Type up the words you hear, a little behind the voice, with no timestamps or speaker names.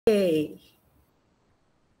Hey,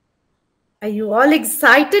 are you all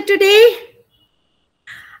excited today?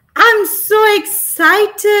 I'm so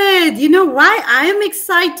excited. You know why I am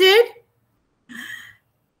excited?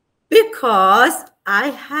 Because I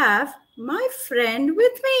have my friend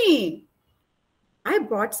with me. I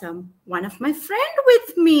brought one of my friend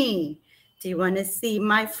with me. Do you want to see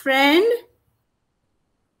my friend?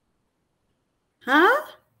 Huh?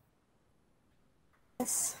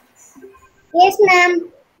 Yes. Yes,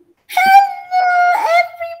 ma'am. Hello,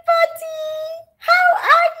 everybody. How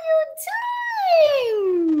are you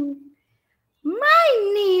doing? My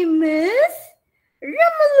name is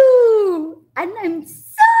Ramalu, and I'm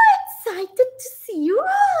so excited to see you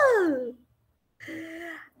all.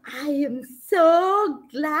 I am so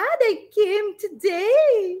glad I came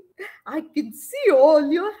today. I can see all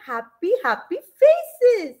your happy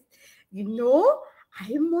faces. You know, I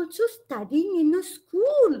am also studying in a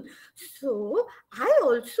school. So I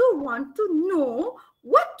also want to know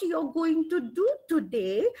what you're going to do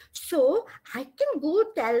today so I can go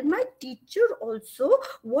tell my teacher also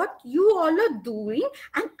what you all are doing,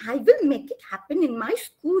 and I will make it happen in my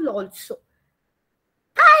school also.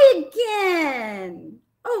 Hi again.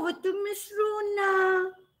 Over to Miss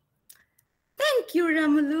Rona. Thank you,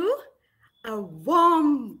 Ramalu. A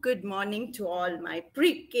warm good morning to all my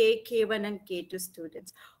pre-K, K1 and K2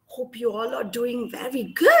 students. Hope you all are doing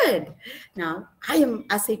very good. Now,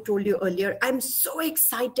 as I told you earlier, I'm so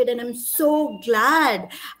excited and I'm so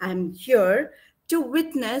glad I'm here to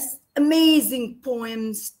witness amazing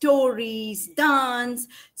poems, stories, dance,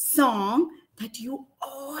 song that you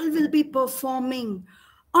all will be performing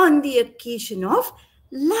on the occasion of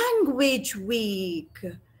Language Week.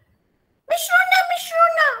 Miss Rona,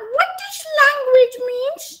 what does language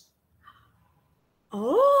means?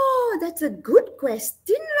 Oh, that's a good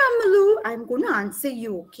question, Ramalu. I'm going to answer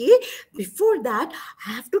you, okay? Before that,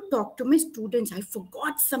 I have to talk to my students. I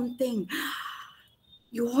forgot something.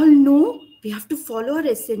 You all know we have to follow our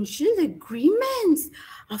essential agreements.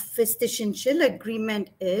 Our first essential agreement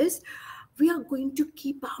is we are going to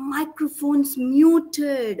keep our microphones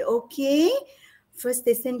muted, okay? First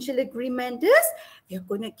essential agreement is we are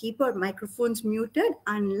going to keep our microphones muted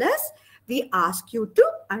unless we ask you to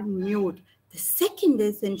unmute. The second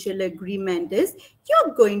essential agreement is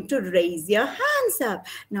you're going to raise your hands up.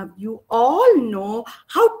 Now, you all know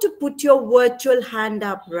how to put your virtual hand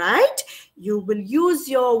up, right? You will use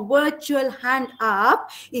your virtual hand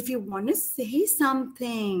up if you want to say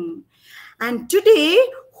something. And today,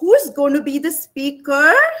 who's going to be the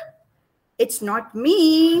speaker? It's not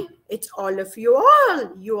me. It's all of you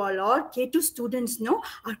all. You all are K2 students, no?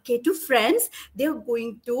 Our K2 friends, they're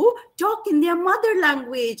going to talk in their mother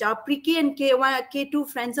language. Our pre-K and K1, K2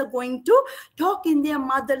 friends are going to talk in their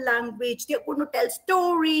mother language. They're going to tell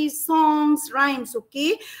stories, songs, rhymes,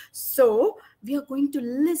 okay? So we are going to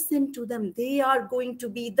listen to them. They are going to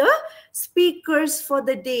be the speakers for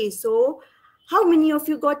the day. So how many of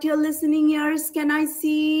you got your listening ears? Can I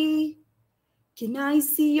see? Can I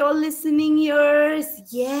see your listening ears?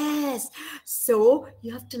 Yes. So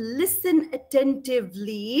you have to listen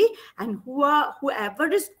attentively, and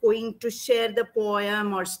whoever is going to share the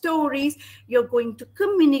poem or stories, you're going to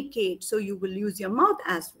communicate. So you will use your mouth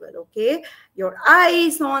as well, okay? Your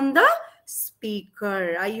eyes on the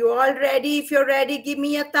speaker. Are you all ready? If you're ready, give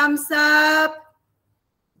me a thumbs up.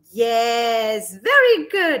 Yes, very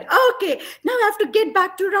good. Okay, now I have to get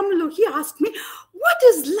back to Ramalu. He asked me, what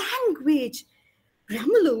is language?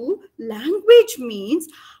 Ramalu, language means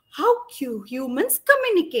how humans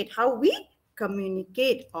communicate, how we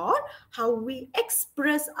communicate, or how we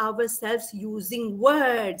express ourselves using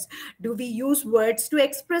words. Do we use words to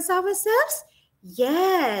express ourselves?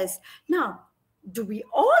 Yes. Now, do we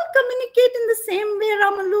all communicate in the same way,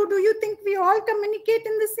 Ramalu? Do you think we all communicate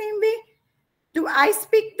in the same way? Do I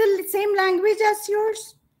speak the same language as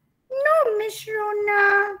yours? No, Miss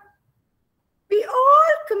Rona. We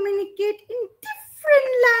all communicate in different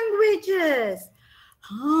languages.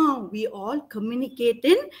 We all communicate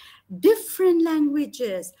in different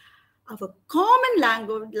languages. Our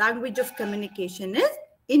common language of communication is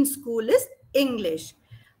in school is English.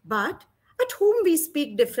 But at home we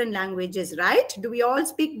speak different languages, right? Do we all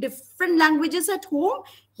speak different languages at home?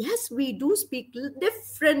 Yes, we do speak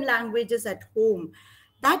different languages at home.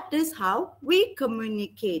 That is how we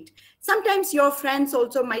communicate. Sometimes your friends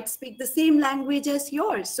also might speak the same language as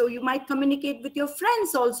yours. So you might communicate with your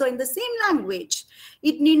friends also in the same language.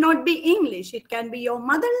 It need not be English. It can be your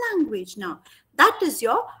mother language. Now, that is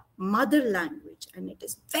your mother language. And it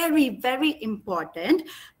is very, very important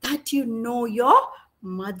that you know your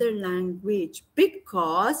mother language,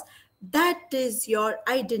 because That is your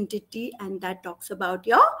identity, and that talks about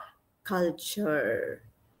your culture.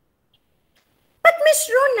 But Miss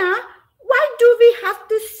Rona, why do we have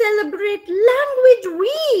to celebrate Language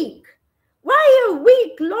Week? Why a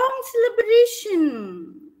week-long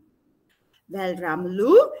celebration? Well,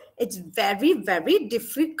 Ramlu, it's very, very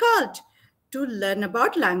difficult to learn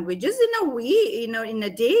about languages in a week, in a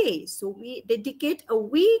day. So we dedicate a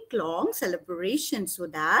week-long celebration so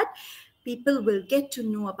that people will get to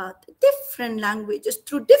know about different languages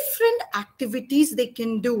through different activities they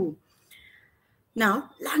can do. Now,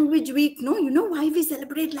 Language Week, no, you know why we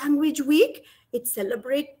celebrate Language Week? It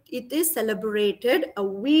is celebrated a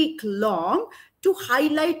week long to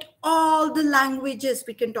highlight all the languages.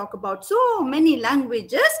 We can talk about so many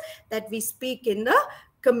languages that we speak in the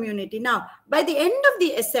community. Now, by the end of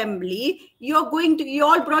the assembly, you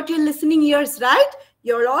all brought your listening ears, right?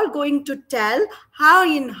 You're all going to tell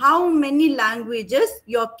in how many languages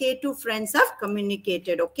your K2 friends have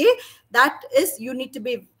communicated, okay? That is, you need to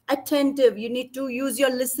be attentive. You need to use your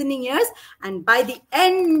listening ears. And by the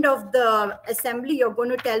end of the assembly, you're going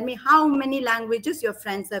to tell me how many languages your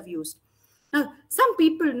friends have used. Now, some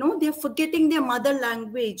people know they're forgetting their mother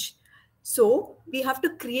language. So we have to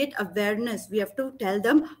create awareness. We have to tell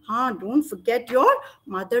them, don't forget your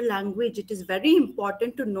mother language. It is very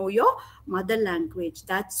important to know your mother language.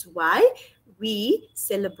 That's why we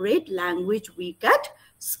celebrate Language Week at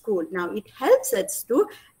school. Now, it helps us to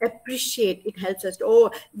appreciate. It helps us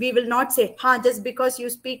to, we will not say, just because you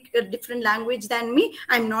speak a different language than me,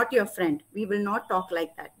 I'm not your friend. We will not talk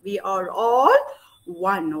like that. We are all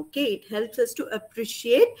one, okay? It helps us to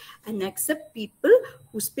appreciate and accept people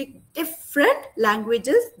who speak different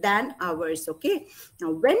languages than ours, okay?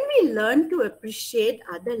 Now, when we learn to appreciate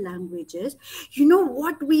other languages, you know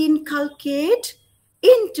what we inculcate?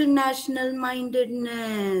 International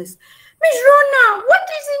mindedness. Miss Rona, what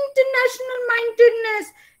is international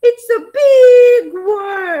mindedness? It's a big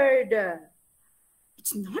word.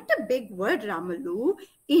 It's not a big word, Ramalu.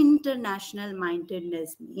 International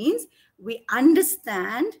mindedness means we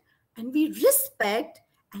understand and we respect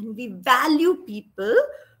and we value people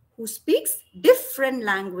who speaks different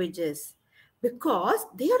languages because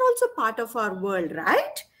they are also part of our world,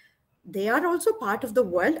 right? They are also part of the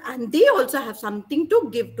world and they also have something to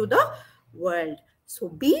give to the world. So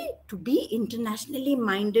to be internationally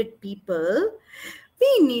minded people,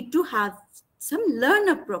 we need to have some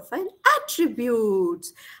learner profile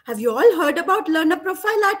attributes. Have you all heard about learner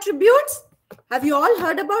profile attributes? Have you all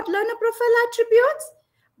heard about learner profile attributes?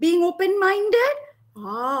 Being open-minded?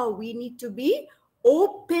 We need to be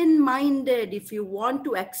open-minded. If you want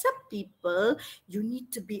to accept people, you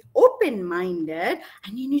need to be open-minded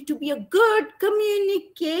and you need to be a good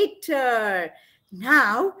communicator.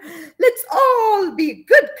 Now, let's all be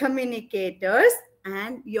good communicators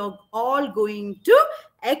and you're all going to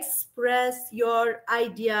express your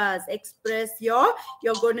ideas, you're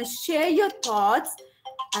going to share your thoughts.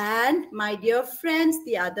 And my dear friends,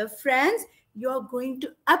 the other friends, you're going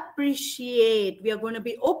to appreciate. We are going to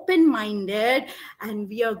be open-minded and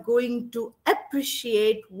we are going to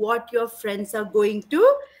appreciate what your friends are going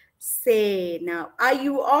to say. Now, are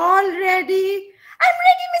you all ready? I'm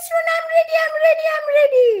ready, Miss Rona. I'm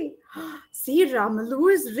ready. See,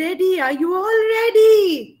 Ramalu is ready. Are you all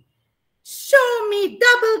ready? Show me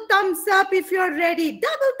double thumbs up if you're ready.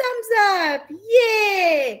 Double thumbs up.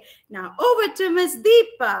 Yay. Now, over to Miss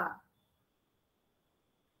Deepa.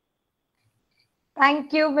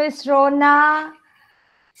 Thank you, Miss Rona.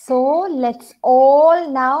 So let's all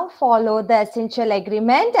now follow the essential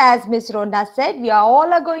agreement. As Miss Rona said, we are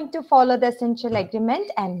all going to follow the essential agreement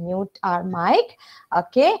and mute our mic.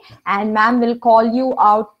 Okay. And ma'am will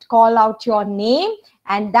call out your name.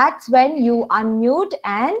 And that's when you unmute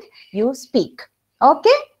and you speak. Okay.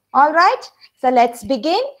 All right. So let's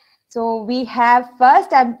begin. So we have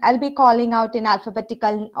first, I'll be calling out in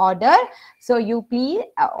alphabetical order. So you please,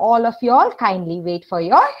 all of you all kindly wait for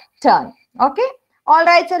your turn. Okay. All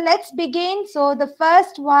right, so let's begin. So the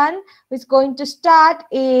first one who's going to start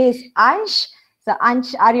is Ansh. So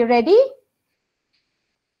Ansh, are you ready?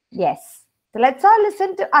 Yes. So let's all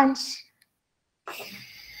listen to Ansh.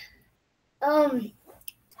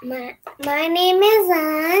 My name is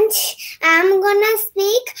Ansh. I'm gonna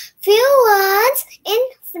speak few words in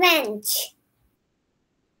French.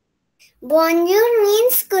 Bonjour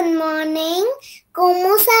means good morning.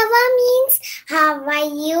 Comment ça va means how are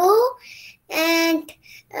you? And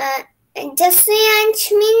just say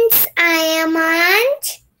Ansh means I am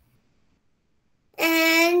Ansh.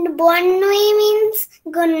 And bonne nuit means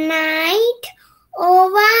good night. Au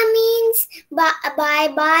revoir means bye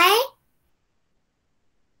bye.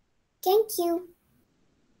 Thank you.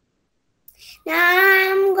 Now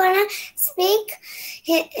I'm gonna speak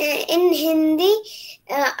in Hindi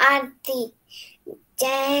Aarti.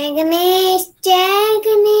 जय गणेश जय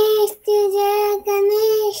गणेश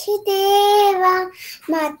देवा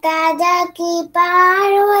माता जाकी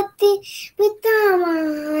पार्वती पिता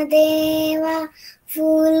महादेवा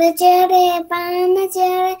फूल चढ़े पान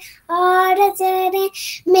चढ़े और चढ़े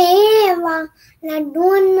मेवा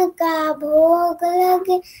लड्डून का भोग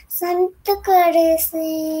लगे संत करे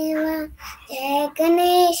सेवा जय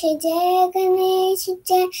गणेश जय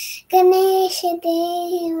गणेश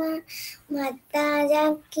देवा माता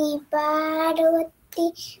जाकी पार्वती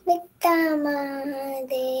पिता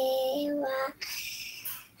Mahadeva.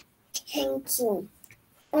 Thank you.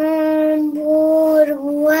 Om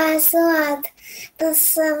Bhurbhuva Swat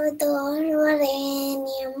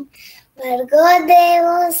Tasavitvarvarenyam Bhargo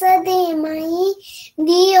Devo Sadhimahi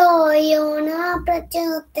Dhiyo Yona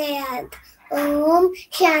Prachodayat. Om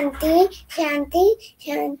Shanti Shanti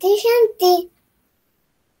Shanti Shanti.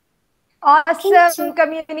 Awesome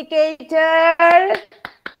communicator.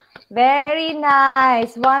 Very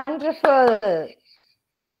nice. Wonderful.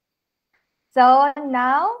 So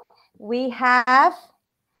now we have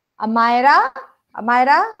Amira.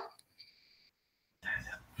 Amira.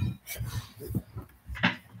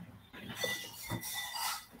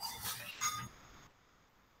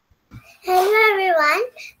 Hello everyone.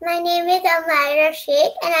 My name is Amira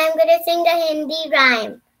Sheikh and I'm going to sing a Hindi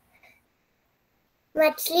rhyme.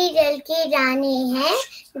 मछली जल की रानी है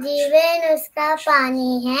जीवन उसका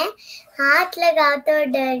पानी है हाथ लगाओ तो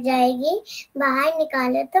डर जाएगी बाहर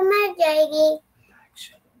निकालो तो मर जाएगी.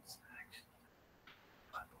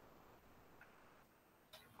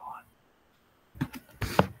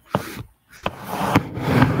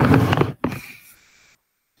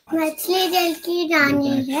 मछली जल की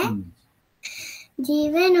रानी है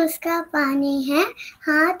जीवन उसका पानी है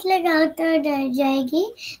हाथ लगाओ तो डर जाएगी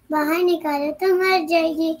बाहर निकालो तो मर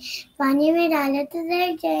जाएगी पानी में डालो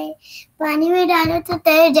तो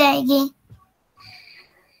तर जाएगी.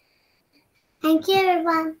 Thank you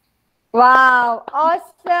everyone. Wow,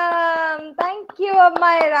 awesome. Thank you,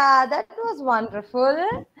 Amira. That was wonderful.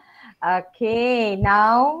 Okay,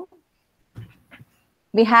 now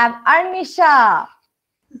we have Arnisha.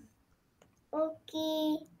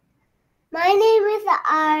 Okay. My name is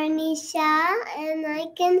Arnisha and I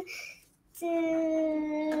can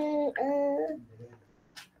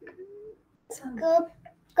go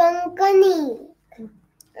Konkani.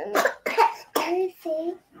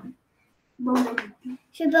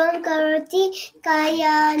 Shubham Karoti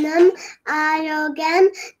Kayanam Arogyam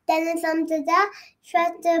Dhanasamtada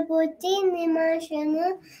Shvatabhuti Nimashanu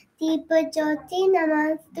Deepajyoti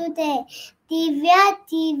Namastute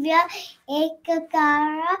Divya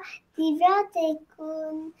Ekakara Divya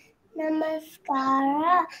Tekun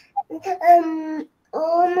Namaskara.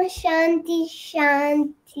 Om Shanti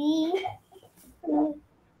Shanti.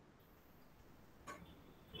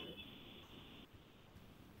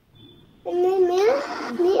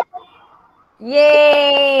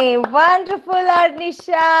 Yay! Wonderful,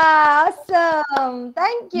 Arnisha. Awesome.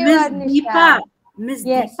 Thank you, Arnisha. Miss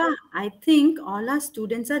Yes. Deepa, I think all our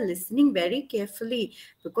students are listening very carefully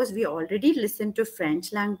because we already listened to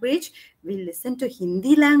French language, we listened to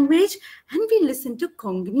Hindi language, and we listened to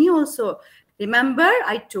Konkani also. Remember,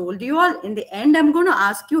 I told you all in the end, I'm going to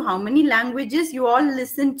ask you how many languages you all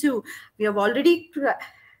listen to. We have already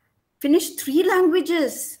finished 3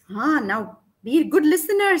 languages. Now, be good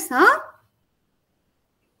listeners, huh?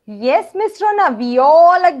 Yes, Miss Rona, we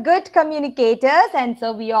all are good communicators and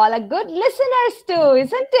so we all are good listeners too,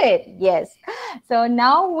 isn't it? Yes. So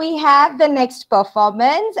now we have the next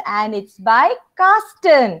performance and it's by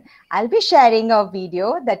Karsten. I'll be sharing a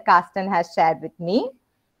video that Karsten has shared with me.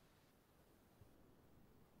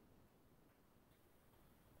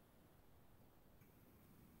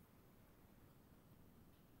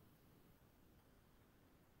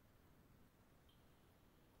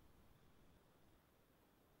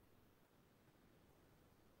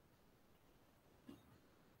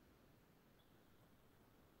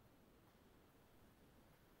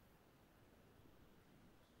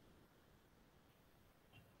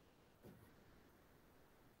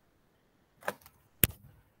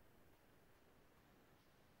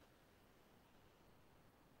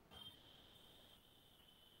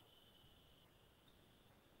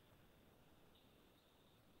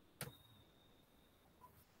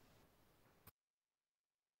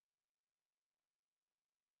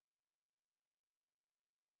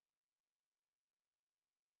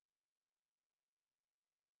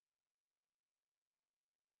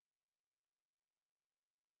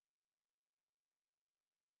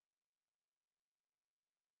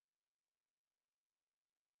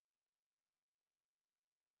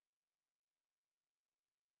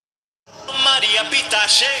 Maria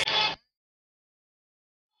Pitashe.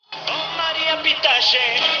 Oh Maria Pitashe.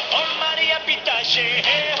 Oh Maria Pitashe.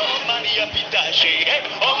 Oh Maria Pitashe.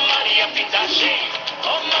 Oh Maria Pitashe.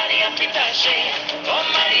 Oh Maria Pitashe. Oh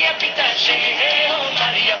Maria Pitashe. Oh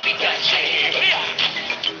Maria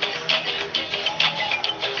Pitashe.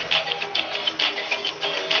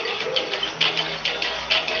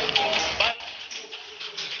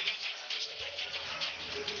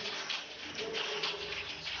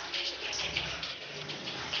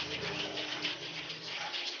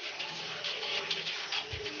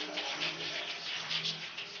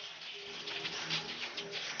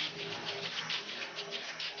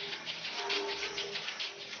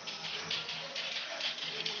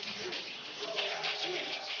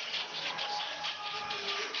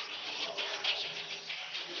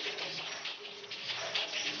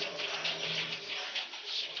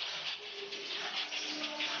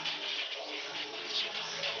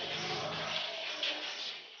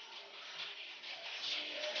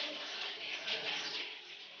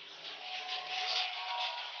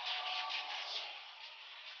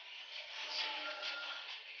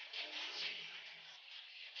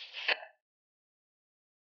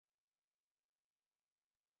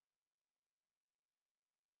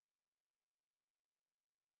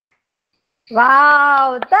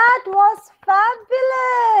 Wow, that was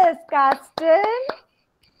fabulous, Karsten.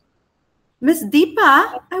 Miss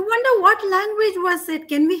Deepa, I wonder what language was it?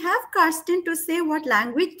 Can we have Karsten to say what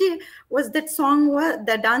language was that song,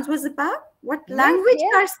 the dance was about? What language,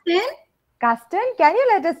 yes. Karsten? Karsten, can you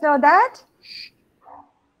let us know that?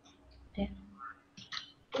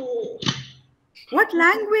 What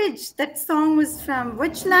language that song was from?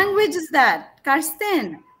 Which language is that?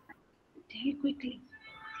 Karsten? Tell quickly.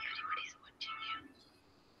 Everybody's watching you.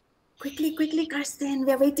 Quickly, quickly, Karsten.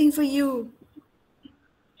 We are waiting for you.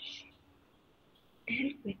 Tell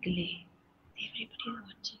quickly. Everybody's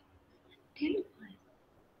watching. Tell us.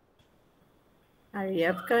 Hurry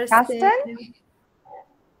up, Karsten. Karsten?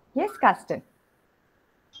 Yes, Karsten.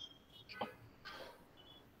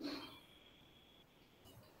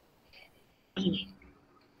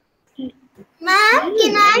 Ma'am,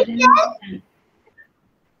 can I tell?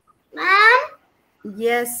 Ma'am,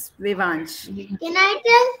 Yes, Vivansh. can I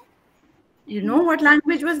tell? You know what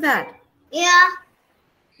language was that? Yeah,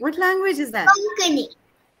 What language is that? Konkani.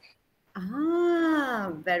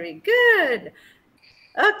 Ah, very good.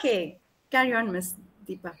 Okay, carry on, Miss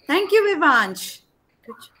Deepa. Thank you, Vivansh.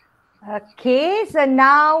 Good job. Okay, so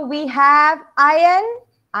now we have Ayan.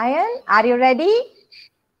 Ayan, are you ready?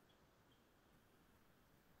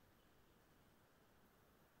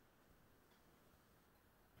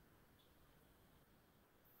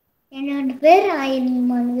 என்னோட பேர் ஆயன்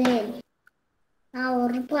மனுவேல். நான்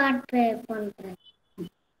ஒரு பாட்டு play பண்றேன்.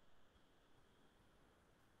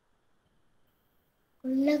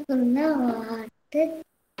 குள்ள வாட்டு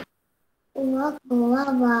உவா குவா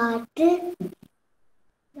வாட்டு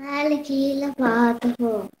மேலே கீழே பார்த்து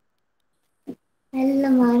போ நல்ல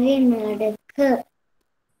மாதிரி நடக்கு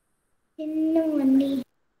இன்னும்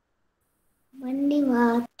வண்டி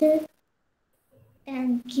வாத்து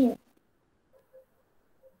thank you.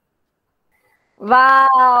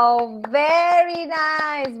 Wow, very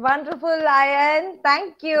nice. Wonderful, Ayan.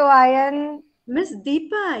 Thank you, Ayan. Miss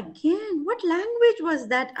Deepa, again, what language was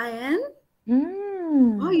that, Ayan?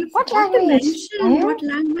 Oh, you What forgot to language? mention. Ayan? What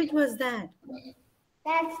language was that?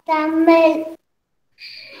 That's Tamil.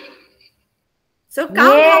 So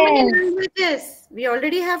count how many Yes. languages. We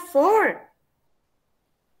already have 4.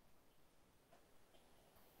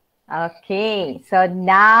 Okay, so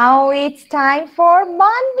now it's time for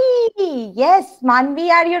Manvi. Yes, Manvi,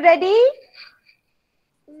 are you ready?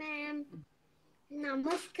 Ma'am,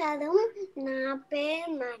 namaskaram. Na per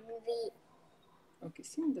Manvi. Okay,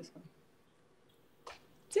 sing this one.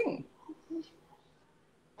 Sing.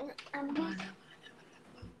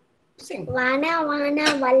 Sing. Vana vana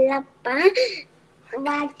vallappa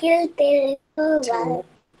vakil telugu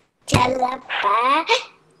challappa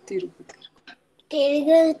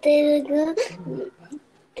telugu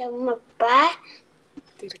tammappa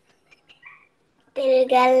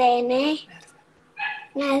telugalene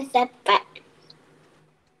nasappa.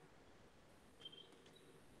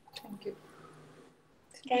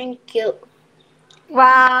 Thank you.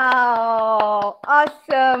 Wow,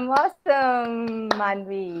 awesome,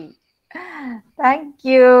 Manvi. Thank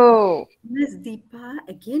you. Miss Deepa,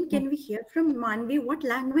 again, can we hear from Manvi? What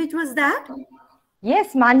language was that? Yes,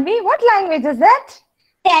 Manvi, what language is that?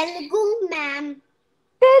 Telugu, ma'am.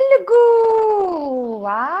 Telugu.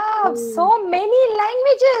 Wow, so many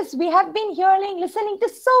languages. We have been listening to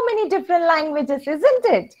so many different languages, isn't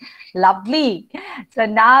it? Lovely. So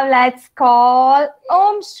now let's call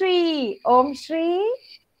Om Shri. Om Shri.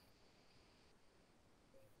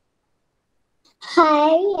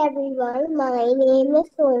 Hi everyone, my name is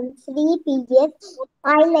Sri PS.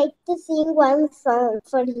 I like to sing one song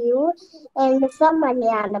for you and it's a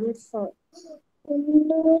Malayalam song.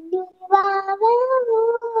 Unnuni vaavavu,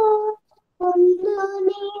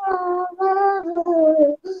 unnuni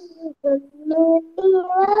vaavavu, unnuni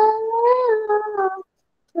vaavavu,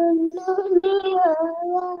 unnuni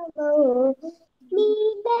vaavavu.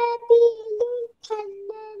 Neelapili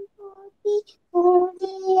kannan pooti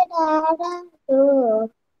poojirarado,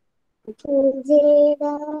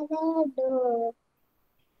 poojirarado.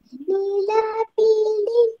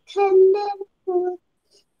 Neelapili kannan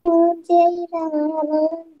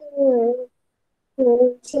poojirarado,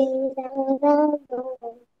 poojirarado.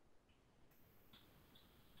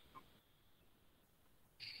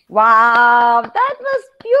 Wow, that was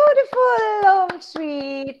beautiful, Om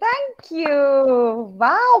Shri. Thank you.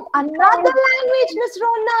 Wow, another language, Miss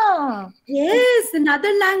Rona. Yes,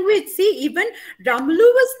 another language. See, even Ramlu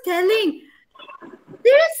was telling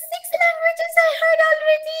there are 6 languages I heard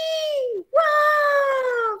already.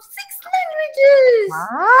 Wow, 6 languages.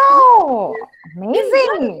 Wow, In one,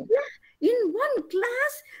 amazing. in one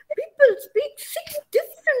class, people speak 6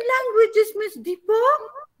 different languages, Miss Deepa.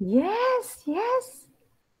 Yes, yes.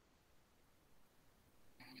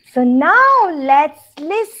 So now let's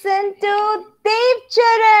listen to Dev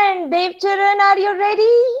Charan. Dev Charan, are you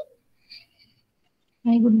ready?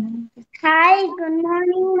 Hi, good morning. Hi, good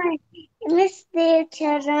morning, my name is Dev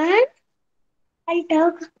Charan. I'll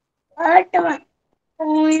talk about one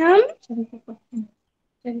poem.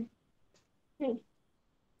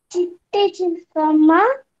 చిట్టి చిలకమ్మ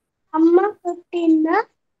అమ్మ పుట్టిన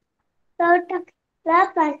తోట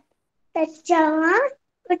తెచ్చావా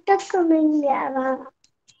పుట్టకు మింగావా.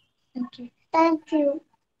 Thank you.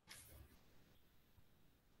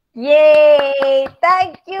 Yay!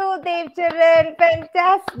 Thank you, Dev Charan. Miss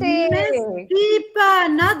Fantastic. Deepa,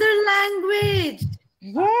 another language.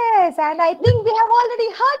 Yes, and I think we have already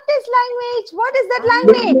heard this language. What is that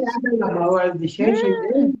language?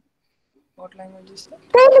 What language is that?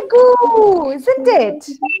 Telugu, isn't it?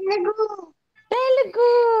 Telugu. Telugu,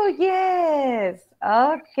 yes.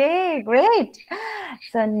 Okay, great.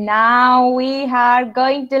 So now we are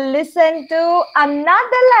going to listen to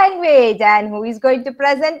another language. And who is going to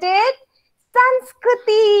present it?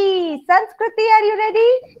 Sanskriti. Sanskriti, are you ready?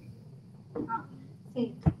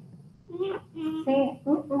 Say,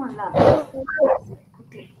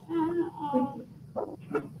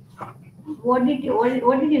 what did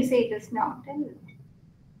you say just now? Tell me.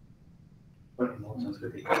 But no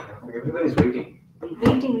Sanskrit. Everyone is waiting.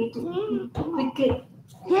 Waiting. Quickly.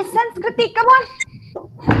 Yes, Sanskriti, come on.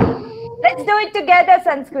 Let's do it together,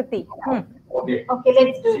 Sanskriti. Okay. Okay,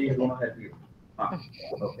 let's do She it. is going to help you.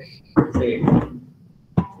 Okay. Say it.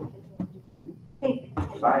 Say,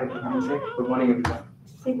 Bye. Say good morning, everyone.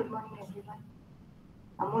 say good morning, everyone.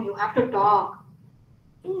 Ammo, you have to talk.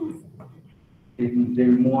 They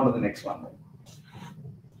will move on to the next one.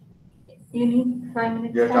 You need 5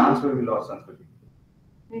 minutes Your time. chance will be lost, Sanskrit.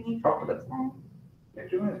 You need Talk to 5 minutes them. time.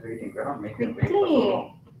 Everyone is waiting. We are not making them wait for so Quickly. long.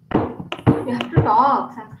 You have to talk.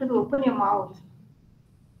 Sanskrit, open your mouth.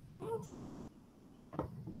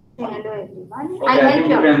 Say hello, everyone. Okay, I'll I help think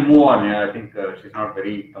you. you can move on. Yeah, I think she's not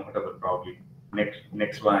very comfortable. Probably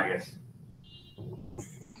next one, I guess.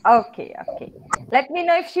 Okay. Let me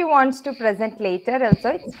know if she wants to present later also.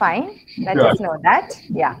 It's fine. Let Sure. us know that.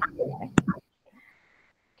 Yeah.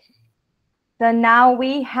 So now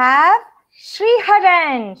we have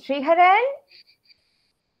Sriharan. Sriharan?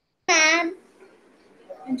 Ma'am.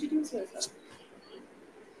 Introduce yourself.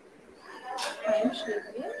 I am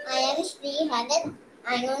Shreya. I am Sriharan. I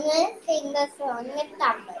am going to sing the song with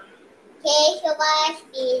Tamil. Keshava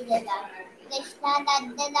Sridhara, Krishna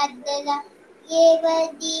Dadda Daddala,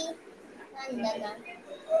 Yevadi Nandana,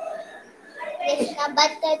 Krishna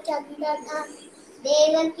Bhatta Chandana,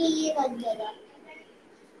 Devaki Vandana,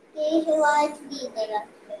 Keshava Sridhara,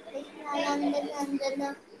 Krishna Nanda Nandana,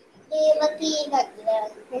 Devaki Vandana,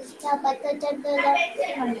 Krishna Bhatta Chandana,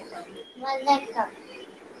 Malaka.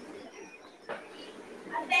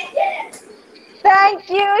 Thank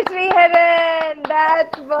you, Sriharan.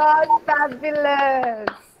 That was fabulous.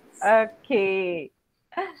 Okay.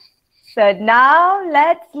 So now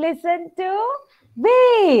let's listen to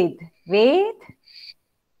Ved. Ved?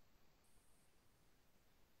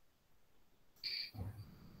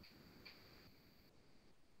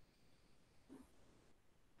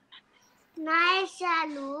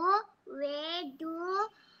 ಸ್ನಾಯಿಸಲು ವೇದು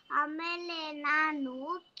ಆಮೇಲೆ ನಾನು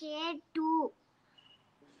K2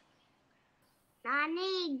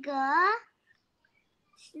ನಾನೀಗ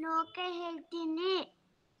ಶ್ಲೋಕ ಹೇಳ್ತೀನಿ.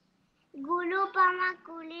 ಗುಲು ಪಮ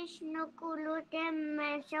ಕುಲಿಷ್ಣು ಕುಲುತೆ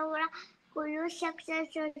ಮೆಸೌರ ಕುಲು ಶಕ್ಷ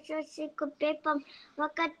ಸೊಸಿ ಕುಪ್ಪೆ ಪಂ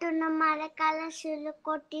ಒಕತ್ತು ನಮ್ಮರ ಕಾಲ ಸುಲು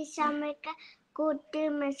ಕೊಟ್ಟಿ ಸಮಯಕ ಕೂಟಿ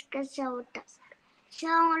ಮೆಸ್ಕ ಸೌಟ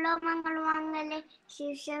ಸೌಳ ಮಂಗಳ ಮಂಗಲೆ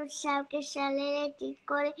ಶಿವ ಸಾವ್ಕೆ ಶಾಲೆ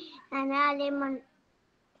ತಿಕ್ಕೋಳಿ ನಾನಾಲೆ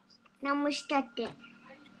ನಮುಷ್ಟತೆ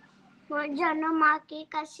जनो माकी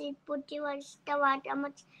का सीपुटी वरिष्ठ वाटम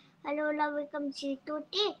हलोला विकम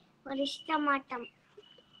सीतुटी वरिष्ठ माटम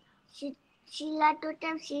शिला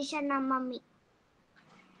टुटम शीशा नममी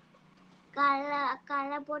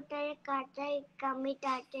काला पोटाय काटाय कमी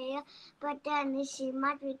टाटाय पटे अनि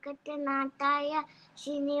सीमात विकटे नाटाय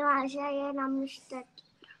श्रीनिवासाय नमस्तते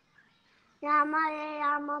रामाय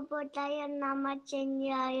रामपोताय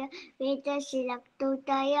नमचन्याय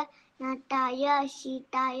वेदशिलक्तुताय नटाय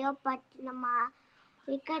सीताय पट्नमा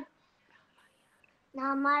विकट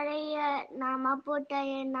नामाय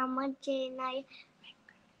नामपोताय नमचेनाय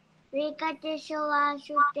विकटेशो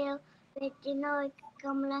वासुदेव वेतिनो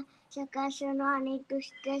कमला सकाशनो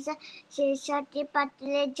अनितुष्टस शेषाति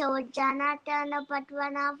पतले जोजानाटन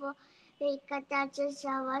पटवनाभो एकताचे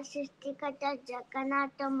सवा सृष्टिकता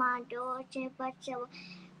जगन्नाथ माधव चे पचव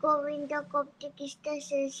गोविंद कोप्ति किष्ट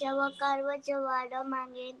शेषव कर्व जवाड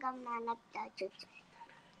मांगे गम नानकता चुच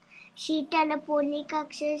शीतल पूर्णी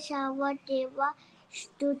कक्षे शव देवा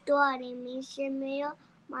स्तुतो अनिमिषमेय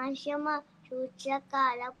माशम शुच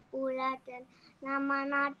काल पुरातन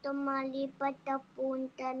नामनाथ मलिपत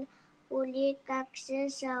पुंतन पुली कक्षे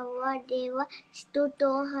शव देवा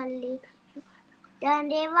स्तुतो हल्ली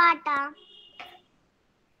धन्यवाद.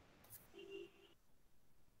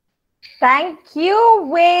 Thank you,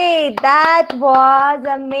 Ved. That was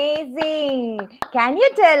amazing. Can you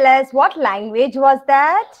tell us what language was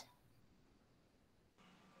that?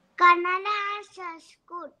 Kannada and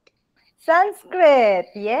Sanskrit.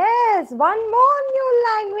 Sanskrit. Yes, one more new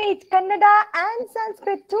language. Kannada and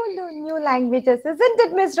Sanskrit, two new languages, isn't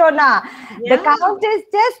it, Miss Rona? The Yeah. count is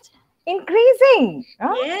just increasing.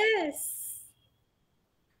 Huh? Yes.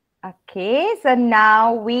 Okay, so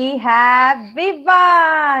now we have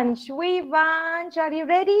Vivansh. Vivansh, are you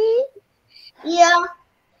ready? Yeah.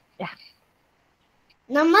 Yeah.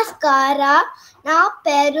 నమస్కార నా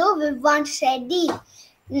పేరు వివాన్స్ రెడ్డి.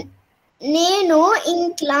 నేను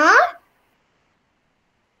ఇంట్లో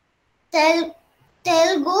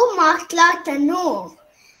తెలుగు మాట్లాడతాను.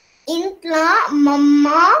 ఇంట్లో మమ్మ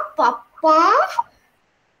పప్ప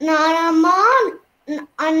నానమ్మ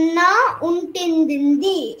అన్న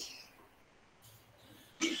ఉంటుంది.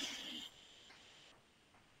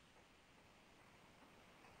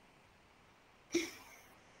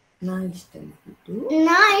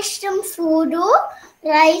 నా ఇష్టం ఫుడ్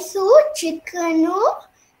రైసు చికెను.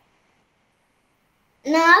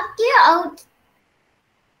 నాకు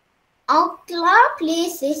అవుట్లా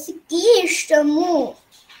ప్లేసెస్కి ఇష్టము.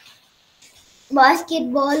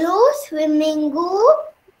 Basketball, swimming,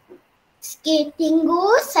 skating,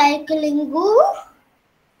 cycling.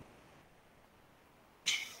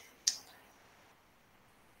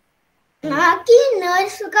 నాకు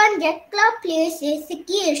నర్సుగా ఎట్లా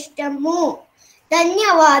ప్లేసెస్కి ఇష్టము.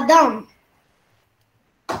 ధన్యవాదం.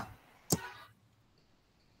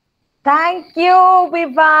 Thank you,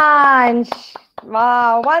 Vivansh.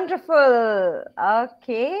 Wow, wonderful.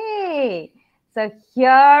 Okay. So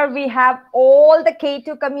here we have all the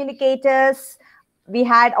K2 communicators. We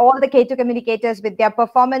had all the K2 communicators with their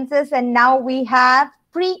performances, and now we have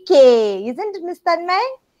pre-K. Isn't it, Ms. Tanmay?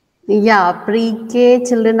 Yeah, pre-K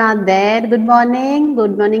children are there. Good morning.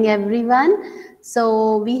 Good morning, everyone. So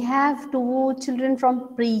we have two children from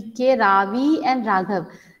pre-K, Ravi and Raghav.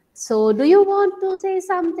 So do you want to say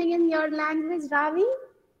something in your language, Ravi?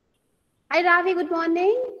 Hi, Ravi. Good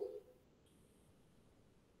morning.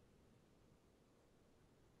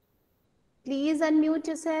 Please unmute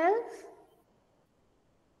yourself.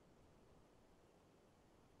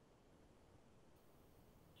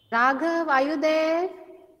 Raghav, are you there?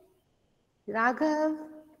 Raghav.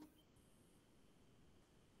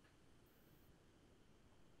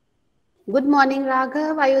 Good morning,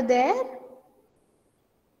 Raghav. Are you there?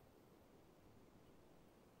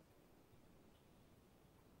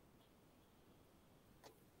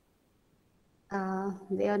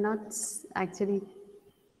 They are not actually.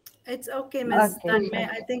 It's okay, Miss Okay. Tanmay.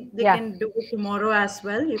 I think they Yeah. can do it tomorrow as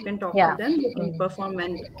well. You can talk Yeah. to them. They can perform,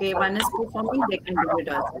 and K1 is performing. They can do it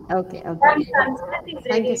as well. Okay, okay.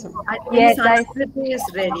 Thank you so much. I think Yes, Sanskriti is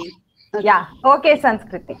ready. Yeah. Okay,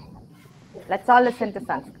 Sanskriti. Let's all listen to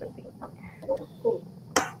Sanskriti.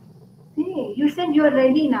 Hey, you said you are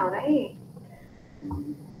ready now, right?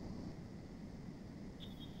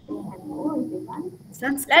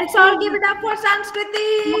 Let's all give it up for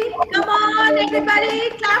Sanskriti. Come on, everybody,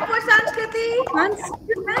 clap for Sanskriti.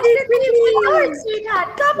 Sanskriti, do it, sweetheart.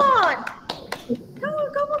 Come on. Come on,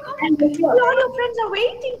 come on, come on. All your friends are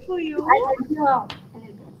waiting for you.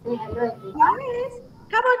 Say hello, everyone. Yes.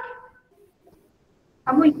 Come on.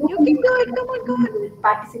 You can do it. Come on, come on.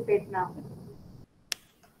 Participate now.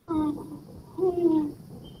 You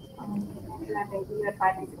are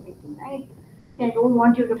participating, right? I don't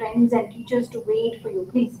want your friends and teachers to wait for you.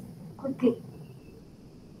 Please, quickly.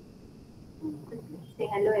 Say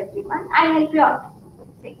hello, everyone. I'll help you out.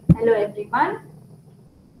 Say hello, everyone.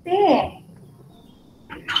 Say.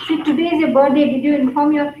 See, today is your birthday. Did you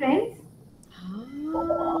inform your friends?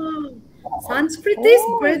 Sanskriti's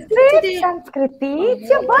birthday Sweet today. Sanskriti, it's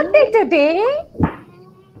your birthday today.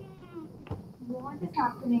 What is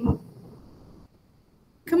happening?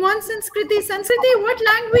 Come on, Sanskriti. Sanskriti, what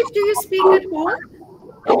language do you speak at home?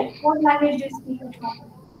 What language do you speak at home?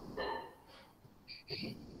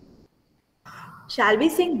 Shall we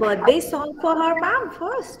sing birthday song for her, ma'am,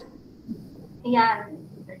 first? Yeah.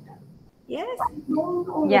 Yes.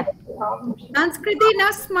 Yeah. Sanskriti,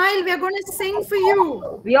 now smile. We are going to sing for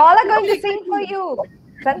you. We all are going to sing for you,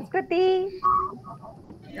 Sanskriti.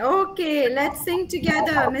 Okay, let's sing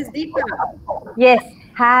together, Miss Deepa. Yes.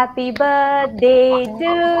 Happy birthday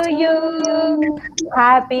to you.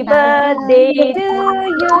 Happy birthday to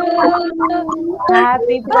you.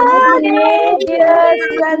 Happy birthday, dear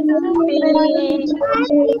Sanskriti.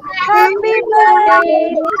 Happy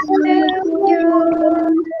birthday to you.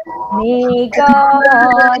 May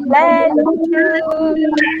God bless you.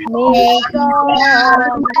 May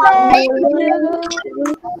God bless you.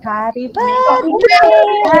 Happy birthday,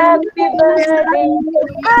 happy birthday,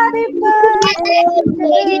 happy birthday to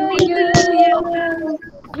you.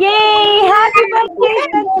 Yay! Happy birthday,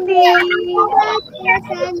 Sanskriti.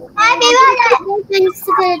 Happy birthday,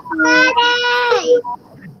 Sanskriti.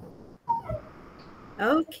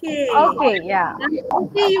 Okay. Okay, yeah.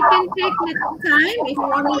 Sanskriti, you can take little time if you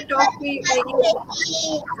want to talk to you.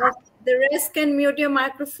 The rest can mute your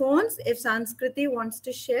microphones. If Sanskriti wants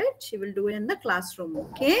to share, she will do it in the classroom,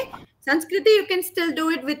 okay? Sanskriti, you can still do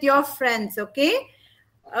it with your friends, okay?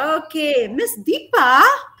 Okay, Miss Deepa,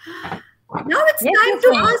 now it's time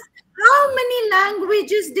to ask, how many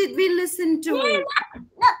languages did we listen to?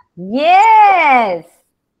 Yes.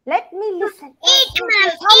 Let me listen.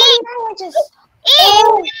 How many languages?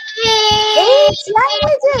 Eight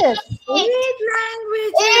languages. 8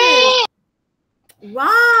 languages.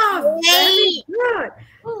 Wow, very good.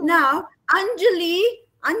 Now, Anjali,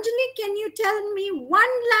 can you tell me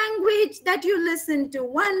one language that you listen to?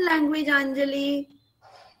 One language, Anjali.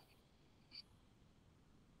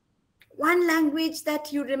 One language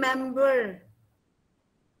that you remember.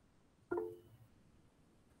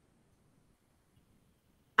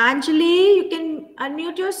 Anjali, you can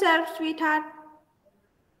unmute yourself, sweetheart.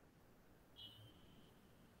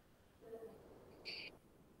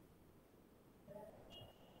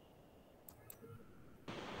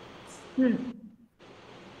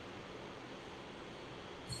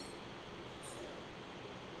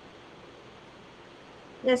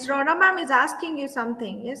 Yes, Rona ma'am is asking you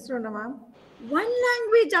something. Yes, Rona ma'am. One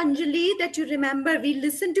language, Anjali, that you remember. We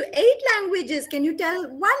listened to 8 languages. Can you tell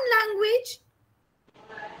one language?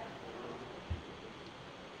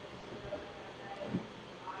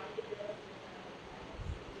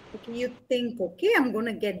 Okay, you think, okay, I'm going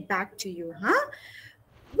to get back to you, huh?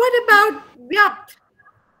 What about Vyap?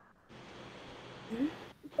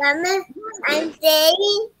 Tamil. I'm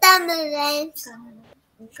saying Tamil.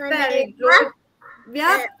 Very good.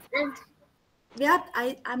 Vyap,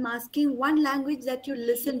 I'm asking one language that you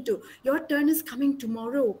listen to. Your turn is coming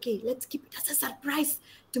tomorrow, okay? Let's keep it as a surprise.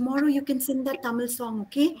 Tomorrow you can sing that Tamil song,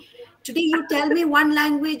 okay? Today you tell me one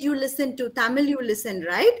language you listen to. Tamil you listen,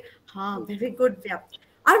 right? Very good, Vyap.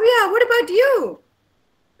 Arya, what about you?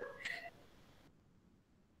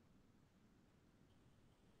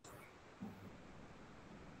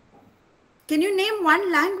 Can you name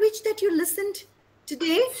one language that you listened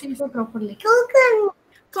today? Properly.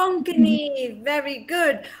 Konkani, very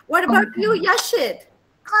good. What about you, Yashit?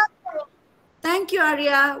 Thank you,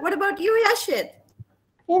 Arya. What about you, Yashit?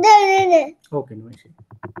 Okay, no issue.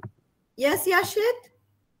 Yes, Yashit?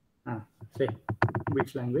 Say,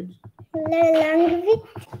 which language?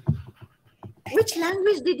 Which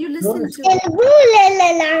language did you listen to?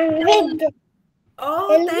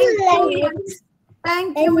 Oh, thank you.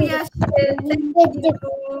 Thank you, Yashit. Thank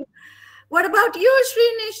you. What about you,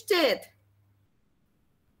 Srinishthit?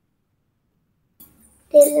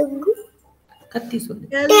 Telugu.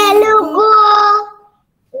 Telugu.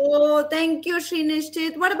 Oh, Wonderful. Thank you,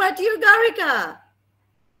 Srinishchit. What about you, Garika?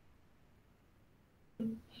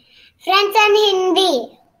 French and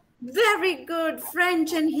Hindi. Very good.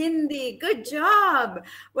 French and Hindi. Good job.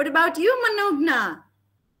 What about you, Manogna?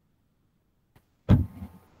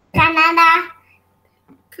 Kannada.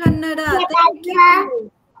 Kannada. Thank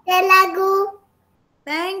you. Telugu.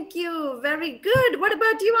 Thank you. Very good. What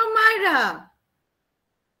about you, Amira?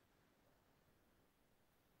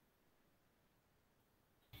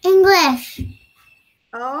 English.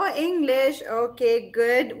 Oh, English. Okay,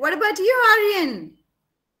 good. What about you, Aryan?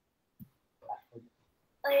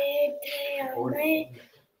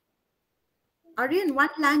 Aryan, one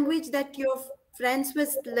language that your friends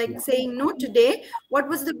was like saying no today. What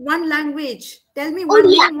was the one language? Tell me one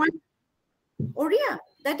name. One. Oriya.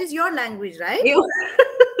 That is your language, right?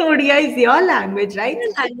 Odia is your language, right?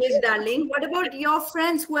 Language, darling. What about your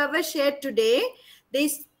friends, whoever shared today? They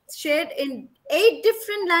shared in 8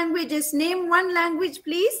 different languages. Name one language,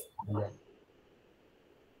 please.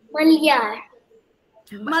 Malayalam.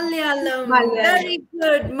 Malayalam. Very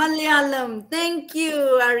good. Malayalam. Thank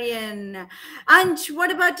you, Aryan. Ansh,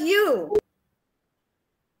 what about you?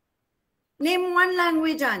 Name one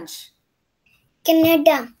language, Ansh.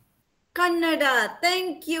 Kannada. Kannada.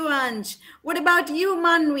 Thank you, Ansh. What about you,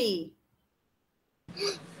 Manvi?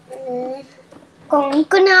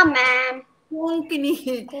 Konkana, ma'am.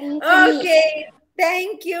 Konkani. Konkani. Okay.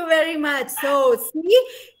 Thank you very much. So, see,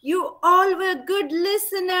 you all were good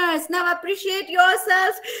listeners. Now appreciate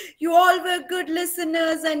yourselves. You all were good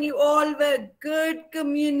listeners and you all were good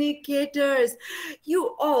communicators.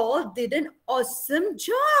 You all did an awesome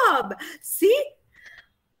job. See?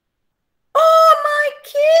 Oh, my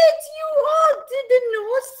kids, you all did an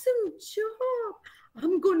awesome job.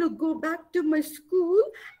 I'm going to go back to my school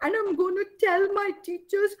and I'm going to tell my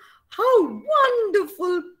teachers how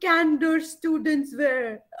wonderful Candor students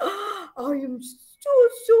were. I am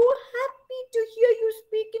so happy to hear you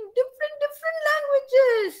speak in different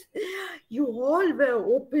languages. You all were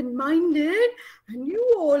open-minded and you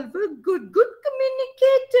all were good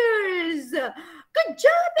communicators. Good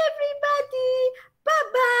job, everybody.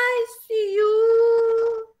 Bye-bye. See you.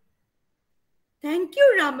 Thank you,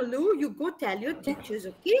 Ramalu. You go tell your teachers,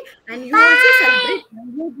 okay? And you also celebrate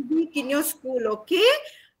language week in your school, okay?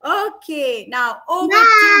 Okay. Now, over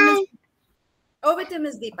to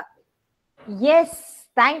Miss Deepa. Yes,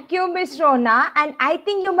 thank you, Miss Rona. And I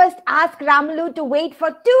think you must ask Ramalu to wait for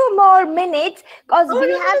 2 more minutes because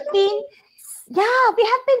we have been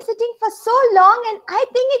sitting for so long, and I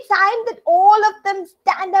think it's time that all of them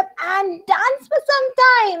stand up and dance for some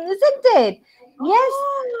time, isn't it? Yes.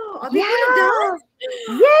 Are we going to dance?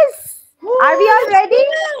 Yes. Are we all ready?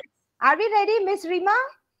 Are we ready, Miss Rima?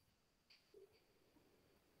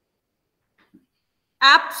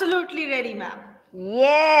 Absolutely ready, ma'am.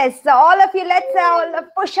 Yes. So all of you, let's all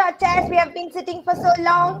push our chairs. We have been sitting for so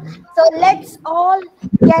long. So let's all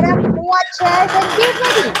get up, move our chairs and get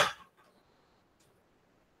ready.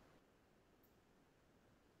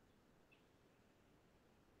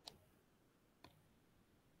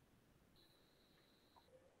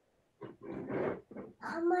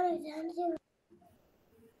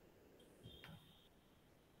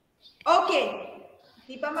 Okay.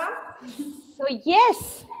 Deepa, ma'am? So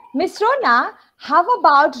yes, Miss Rona, how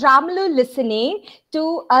about Ramalu listening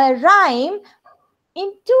to a rhyme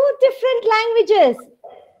in 2 different languages?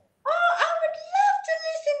 Oh, I would love to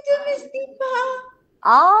listen to Miss Deepa.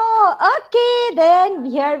 Oh, okay, then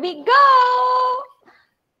here we go.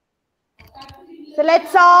 So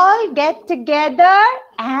let's all get together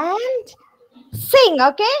and sing,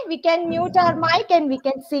 okay? We can mute our mic and we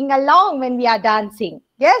can sing along when we are dancing.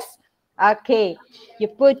 Yes? Okay. You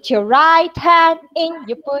put your right hand in,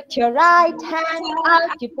 you put your right hand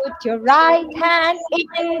out, you put your right hand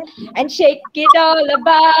in and shake it all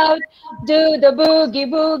about. Do the boogie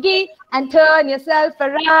boogie and turn yourself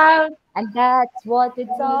around. And that's what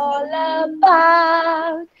it's all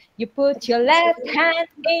about. You put your left hand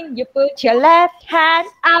in, you put your left hand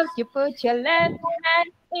out, you put your left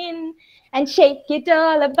hand in and shake it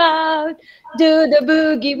all about. Do the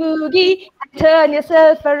boogie woogie and turn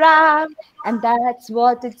yourself around. And that's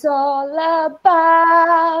what it's all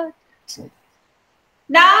about.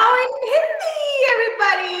 Now in Hindi,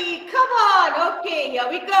 everybody. Come on. Okay, here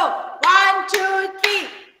we go. 1, 2,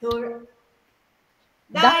 3.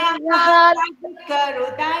 दाया हाथ आगे करो,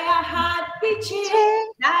 दाया हाथ पीछे,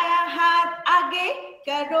 दाया हाथ आगे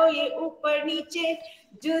करो, ये ऊपर नीचे.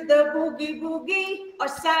 Do the boogie boogie और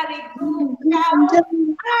सारे घूम जाओ,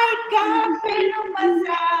 आएगा फिर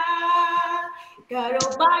मजा. करो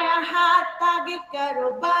बाया हाथ आगे, करो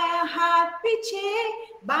बाया हाथ पीछे,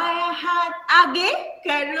 बाया हाथ आगे,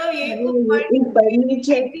 करो ये ऊपर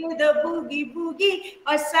नीचे, do the boogie boogie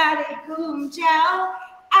और सारे घूम जाओ,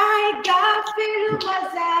 आएगा फिर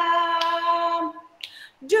मजा.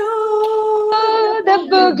 Do The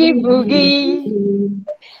boogie boogie.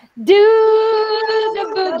 Do the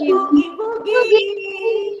boogie boogie boogie.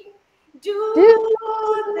 boogie. Do Do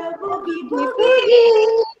the boogie the boogie.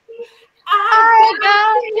 boogie. I I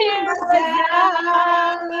got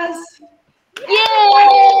got it.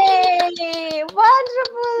 Yay!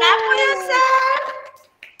 Wonderful. Clap for yourself.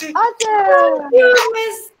 Awesome. Thank you,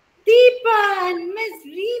 Miss Deepa and Miss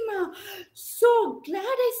Reema. So glad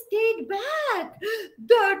I stayed back.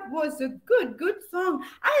 That was a good song.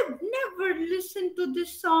 I've never listened to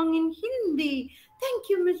this song in Hindi. Thank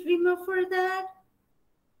you, Miss Reema, for that.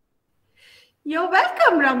 You're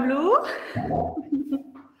welcome, Ramlu.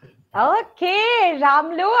 Okay,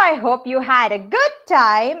 Ramlu, I hope you had a good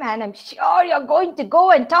time, and I'm sure you're going to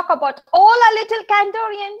go and talk about all our little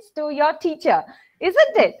Candorians to your teacher,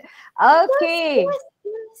 isn't it? Okay.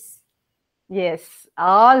 Yes.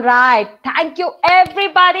 All right. Thank you,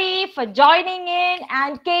 everybody, for joining in.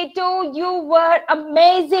 And K2, you were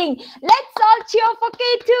amazing. Let's all cheer for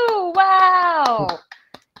K2. Wow.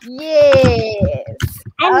 Yes.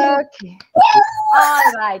 Okay.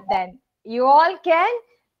 All right, then. You all can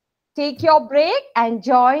take your break and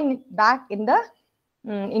join back in the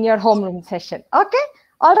in your homeroom session. Okay.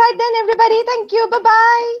 All right, then, everybody. Thank you.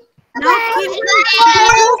 Bye-bye.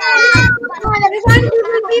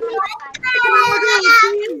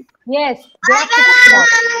 Yes. They have to come out.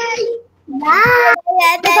 Bye.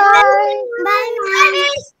 Bye-bye.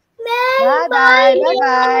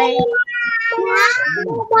 Bye-bye. Bye-bye.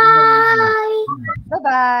 Bye.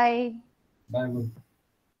 Bye-bye.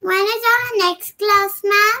 When is our next class,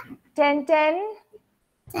 ma'am? 10:10.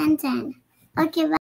 10:10. Okay, bye.